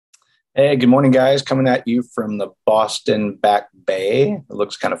Hey, good morning, guys. Coming at you from the Boston Back Bay. It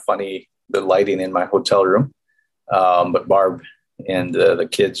looks kind of funny, the lighting in my hotel room. But Barb and the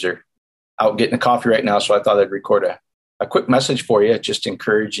kids are out getting a coffee right now. So I thought I'd record a quick message for you, just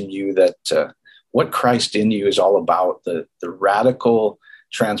encouraging you that what Christ in you is all about, the radical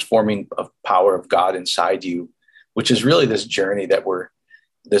transforming of power of God inside you, which is really this journey that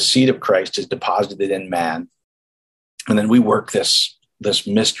the seed of Christ is deposited in man. And then we work this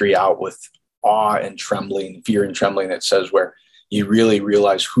mystery out with awe and trembling, fear and trembling, it says, where you really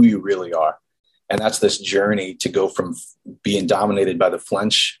realize who you really are. And that's this journey to go from being dominated by the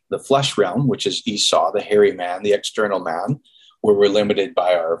flesh realm, which is Esau, the hairy man, the external man, where we're limited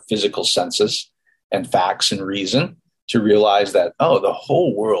by our physical senses and facts and reason, to realize that, oh, the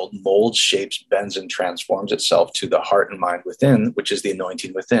whole world molds, shapes, bends, and transforms itself to the heart and mind within, which is the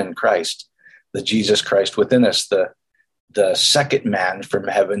anointing within Christ, the Jesus Christ within us. The second man from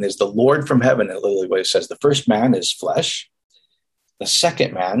heaven is the Lord from heaven. And literally what it says, the first man is flesh. The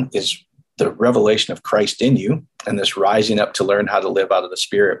second man is the revelation of Christ in you, and this rising up to learn how to live out of the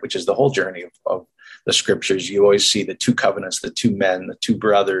Spirit, which is the whole journey of the scriptures. You always see the two covenants, the two men, the two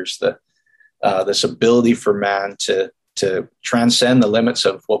brothers, this ability for man to transcend the limits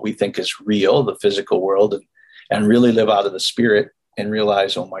of what we think is real, the physical world, and really live out of the Spirit and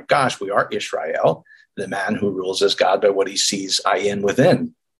realize, oh my gosh, we are Israel, the man who rules as God by what he sees in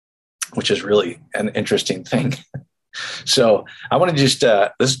within, which is really an interesting thing. So I want to just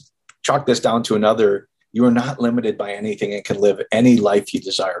let's chalk this down to another. You are not limited by anything and can live any life you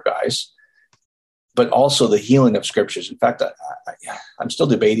desire, guys. But also the healing of scriptures. In fact, I'm still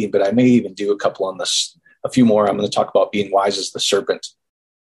debating, but I may even do a couple on this, a few more. I'm going to talk about being wise as the serpent.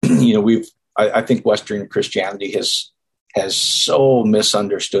 I think Western Christianity has so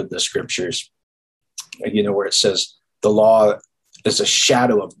misunderstood the scriptures. Where it says the law is a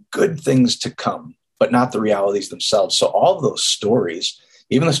shadow of good things to come, but not the realities themselves. So all of those stories,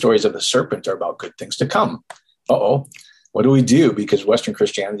 even the stories of the serpent, are about good things to come. What do we do? Because Western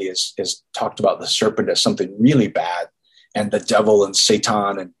Christianity is talked about the serpent as something really bad, and the devil and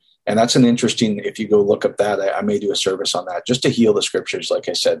Satan. And that's an interesting, if you go look up that, I may do a service on that, just to heal the scriptures, like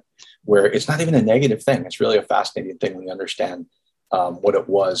I said, where it's not even a negative thing. It's really a fascinating thing when you understand what it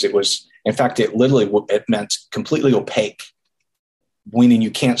was. It was, in fact, it meant completely opaque, meaning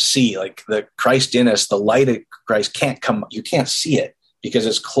you can't see, like the Christ in us, the light of Christ can't come, you can't see it because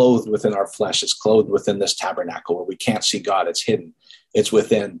it's clothed within our flesh. It's clothed within this tabernacle where we can't see God. It's hidden, it's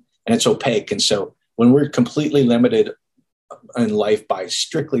within, and it's opaque. And so when we're completely limited in life by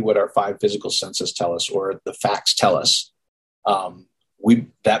strictly what our five physical senses tell us, or the facts tell us,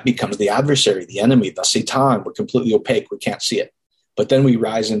 that becomes the adversary, the enemy, the Satan. We're completely opaque. We can't see it. But then we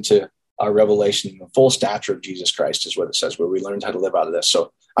rise into our revelation, the full stature of Jesus Christ is what it says, where we learned how to live out of this.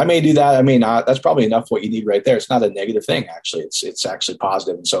 So I may do that. I may not. That's probably enough what you need right there. It's not a negative thing, actually. It's actually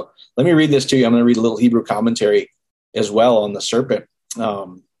positive. And so let me read this to you. I'm going to read a little Hebrew commentary as well on the serpent.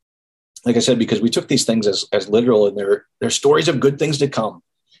 Like I said, because we took these things as literal, and they're stories of good things to come.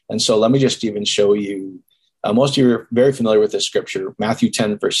 And so let me just even show you. Most of you are very familiar with this scripture. Matthew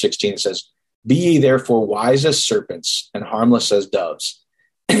 10, verse 16, it says, "Be ye therefore wise as serpents and harmless as doves."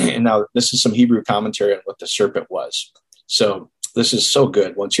 And now this is some Hebrew commentary on what the serpent was. So this is so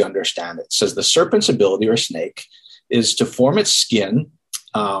good once you understand it. It says the serpent's ability, or snake, is to form its skin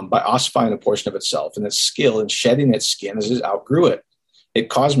by ossifying a portion of itself, and its skill in shedding its skin as it outgrew it. It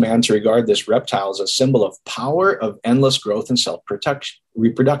caused man to regard this reptile as a symbol of power, of endless growth and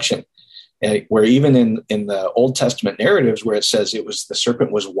self-reproduction. Where even in the Old Testament narratives, where it says the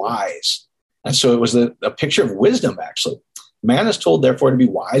serpent was wise. And so it was a picture of wisdom, actually. Man is told, therefore, to be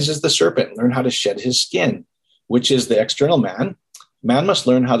wise as the serpent and learn how to shed his skin, which is the external man. Man must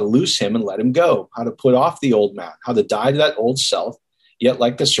learn how to loose him and let him go, how to put off the old man, how to die to that old self. Yet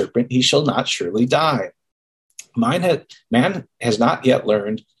like the serpent, he shall not surely die. Man has not yet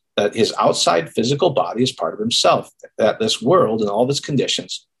learned that his outside physical body is part of himself, that this world and all of its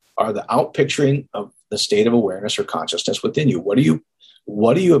conditions are the outpicturing of the state of awareness or consciousness within you. What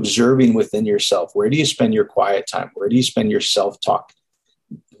are you observing within yourself? Where do you spend your quiet time? Where do you spend your self-talk?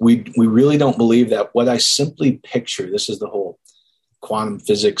 We really don't believe that what I simply picture, this is the whole quantum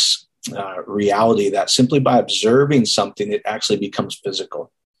physics reality, that simply by observing something, it actually becomes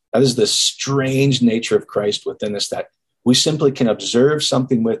physical. That is the strange nature of Christ within us, that we simply can observe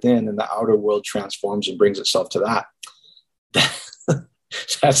something within, and the outer world transforms and brings itself to that.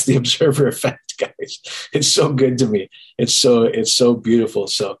 That's the observer effect, guys. It's so good to me. It's so beautiful.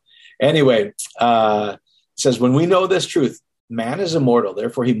 So anyway, it says, when we know this truth, man is immortal,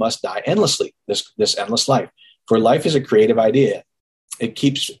 therefore he must die endlessly, this endless life. For life is a creative idea. It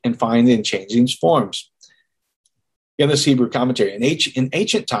keeps and finding and changing its forms. In this Hebrew commentary, in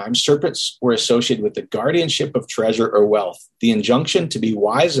ancient times, serpents were associated with the guardianship of treasure or wealth. The injunction to be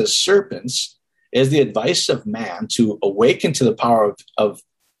wise as serpents is the advice of man to awaken to the power of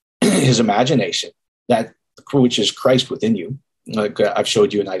his imagination, that which is Christ within you. Like I've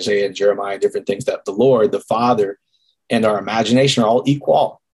showed you in Isaiah and Jeremiah, different things, that the Lord, the Father, and our imagination are all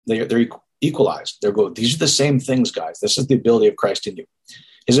equal. They're equalized. These are the same things, guys. This is the ability of Christ in you.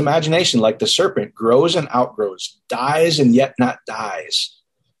 His imagination, like the serpent, grows and outgrows, dies and yet not dies.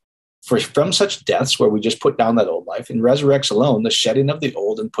 For from such deaths, where we just put down that old life, and resurrects alone, the shedding of the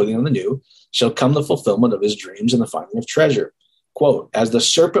old and putting on the new, shall come the fulfillment of his dreams and the finding of treasure. Quote, as the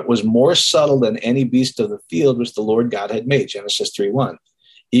serpent was more subtle than any beast of the field which the Lord God had made, Genesis 3:1.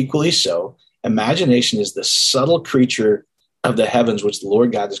 Equally so, imagination is the subtle creature of the heavens which the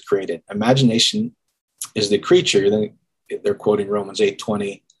Lord God has created. Imagination is the creature, then they're quoting Romans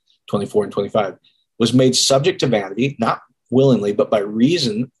 8:20, 24, and 25, was made subject to vanity, not willingly, but by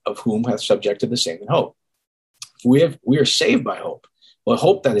reason of whom hath subjected the same in hope. We are saved by hope. Well,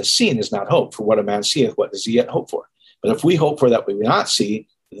 hope that is seen is not hope. For what a man seeth, what does he yet hope for? But if we hope for that we will not see,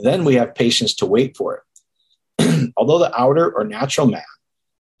 then we have patience to wait for it. Although the outer or natural man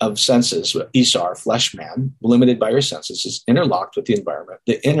of senses, Esau, our flesh man, limited by your senses, is interlocked with the environment,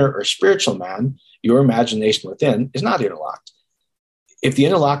 the inner or spiritual man, your imagination within, is not interlocked. If the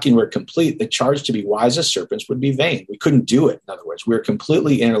interlocking were complete, the charge to be wise as serpents would be vain. We couldn't do it. In other words, we're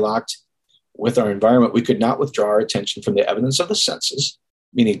completely interlocked with our environment. We could not withdraw our attention from the evidence of the senses,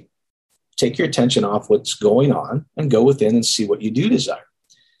 meaning take your attention off what's going on and go within and see what you do desire.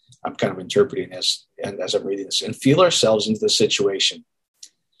 I'm kind of interpreting this and as I'm reading this, and feel ourselves into the situation.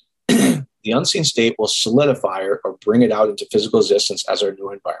 The unseen state will solidify or bring it out into physical existence as our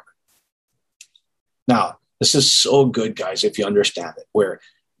new environment. Now, this is so good, guys, if you understand it, where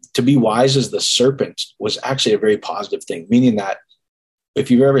to be wise as the serpent was actually a very positive thing, meaning that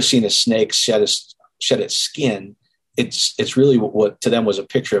if you've ever seen a snake shed its skin, it's really what to them was a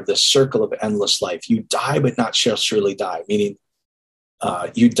picture of the circle of endless life. You die, but not shall surely die, meaning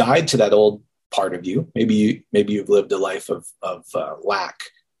you died to that old part of you. Maybe you've lived a life of lack.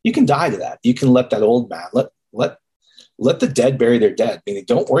 You can die to that. You can let that old man, let the dead bury their dead, meaning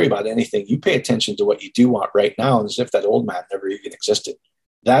don't worry about anything. You pay attention to what you do want right now, as if that old man never even existed.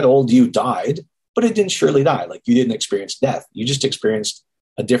 That old you died, but it didn't surely die. Like you didn't experience death. You just experienced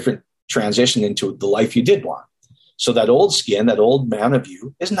a different transition into the life you did want. So that old skin, that old man of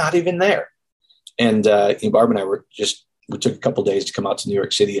you is not even there. And Barb and I we took a couple of days to come out to New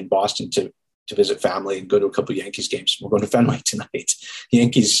York City and Boston to visit family and go to a couple of Yankees games. We're going to Fenway tonight,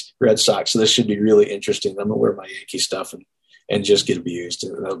 Yankees, Red Sox. So this should be really interesting. I'm going to wear my Yankee stuff and just get abused.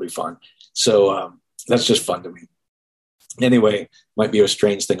 That'll be fun. So that's just fun to me. Anyway, might be a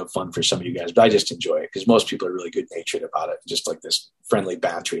strange thing of fun for some of you guys, but I just enjoy it because most people are really good natured about it. Just like this friendly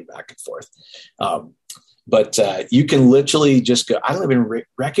bantering back and forth. But you can literally just go, I don't even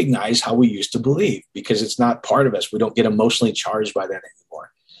recognize how we used to believe because it's not part of us. We don't get emotionally charged by that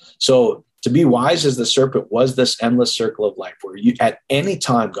anymore. So to be wise as the serpent was this endless circle of life where you, at any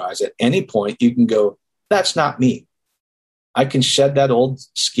time, guys, at any point, you can go, that's not me. I can shed that old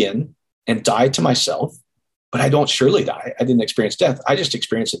skin and die to myself, but I don't surely die. I didn't experience death. I just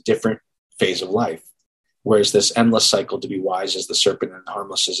experienced a different phase of life. Whereas this endless cycle to be wise as the serpent and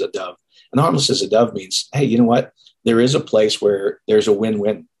harmless as a dove. And harmless as a dove means, hey, you know what? There is a place where there's a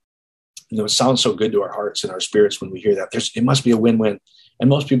win-win. It sounds so good to our hearts and our spirits when we hear that. It must be a win-win. And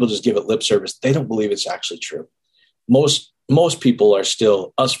most people just give it lip service. They don't believe it's actually true. Most people are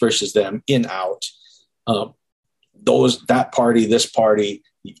still us versus them, in, out. That party, this party.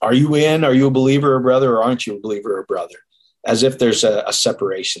 Are you in? Are you a believer or brother, or aren't you a believer or brother? As if there's a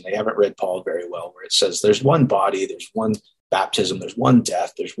separation. They haven't read Paul very well, where it says there's one body, there's one baptism, there's one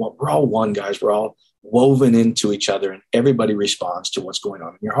death, we're all one, guys. We're all woven into each other, and everybody responds to what's going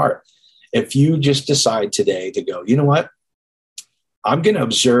on in your heart. If you just decide today to go, you know what? I'm going to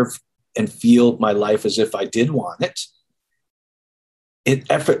observe and feel my life as if I did want it. It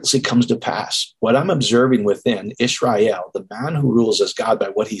effortlessly comes to pass. What I'm observing within Israel, the man who rules as God by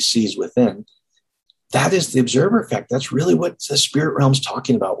what he sees within, that is the observer effect. That's really what the spirit realm's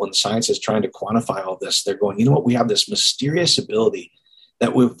talking about when science is trying to quantify all this. They're going, you know what? We have this mysterious ability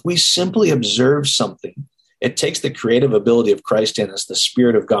that if we simply observe something, it takes the creative ability of Christ in us, the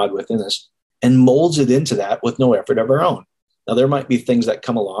Spirit of God within us, and molds it into that with no effort of our own. Now, there might be things that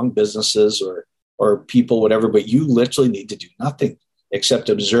come along, businesses or people, whatever, but you literally need to do nothing except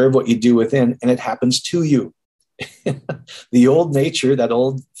observe what you do within, and it happens to you. The old nature, that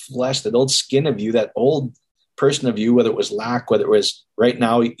old flesh, that old skin of you, that old person of you, whether it was lack, whether it was right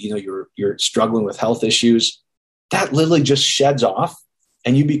now, you're struggling with health issues, that literally just sheds off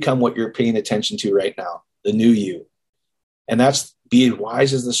and you become what you're paying attention to right now, the new you. And that's being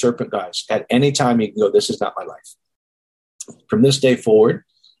wise as the serpent, guys. At any time you can go, this is not my life. From this day forward,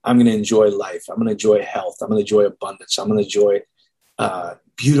 I'm going to enjoy life. I'm going to enjoy health. I'm going to enjoy abundance. I'm going to enjoy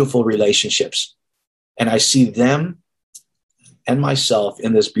beautiful relationships. And I see them and myself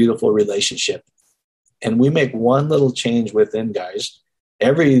in this beautiful relationship. And we make one little change within, guys.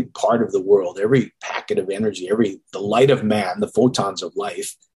 Every part of the world, every packet of energy, the light of man, the photons of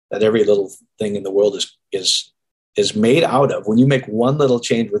life that every little thing in the world is made out of. When you make one little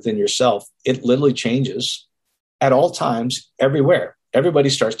change within yourself, it literally changes at all times, everywhere. Everybody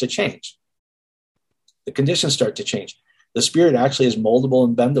starts to change. The conditions start to change. The spirit actually is moldable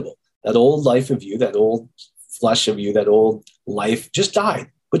and bendable. That old life of you, that old flesh of you, that old life just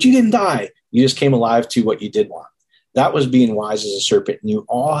died. But you didn't die. You just came alive to what you did want. That was being wise as a serpent. And you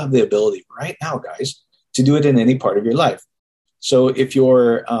all have the ability right now, guys, to do it in any part of your life. So if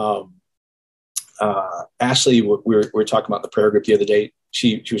you're, Ashley, we were talking about the prayer group the other day.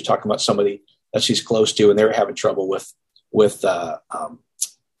 She was talking about somebody that she's close to, and they were having trouble with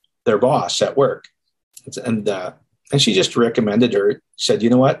their boss at work. And she just recommended her, said, you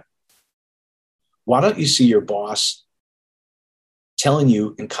know what? Why don't you see your boss telling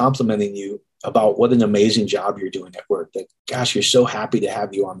you and complimenting you about what an amazing job you're doing at work, that, gosh, you're so happy to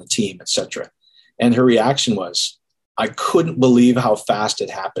have you on the team, etc. And her reaction was, I couldn't believe how fast it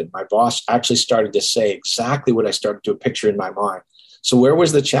happened. My boss actually started to say exactly what I started to picture in my mind. So where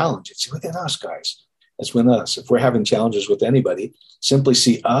was the challenge? It's within us, guys. It's within us. If we're having challenges with anybody, simply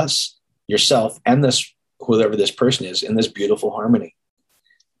see us, yourself, and this, whoever this person is, in this beautiful harmony.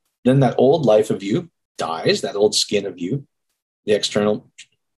 Then that old life of you dies, that old skin of you, the external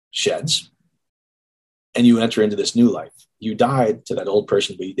sheds, and you enter into this new life. You died to that old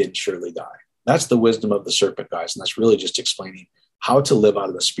person, but you didn't surely die. That's the wisdom of the serpent, guys. And that's really just explaining how to live out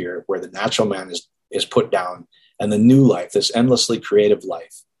of the spirit, where the natural man is put down, and the new life, this endlessly creative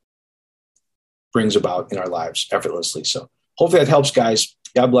life, brings about in our lives effortlessly. So hopefully that helps, guys.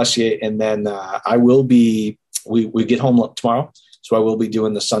 God bless you. And then I will be, we get home tomorrow. So I will be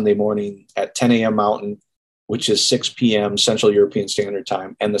doing the Sunday morning at 10 a.m. Mountain, which is 6 p.m. Central European Standard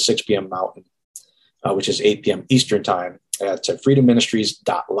Time, and the 6 p.m. Mountain, which is 8 p.m. Eastern Time at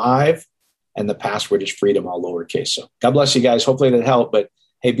freedomministries.live. And the password is freedom, all lowercase. So God bless you guys. Hopefully that helped. But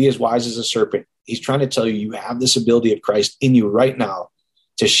hey, be as wise as a serpent. He's trying to tell you, you have this ability of Christ in you right now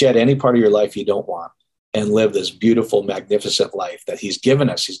to shed any part of your life you don't want and live this beautiful, magnificent life that he's given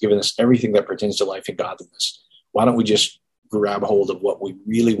us. He's given us everything that pertains to life and godliness. Why don't we just grab hold of what we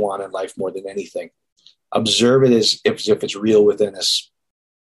really want in life more than anything? Observe it as if it's real within us,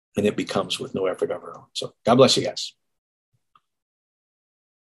 and it becomes with no effort of our own. So God bless you guys.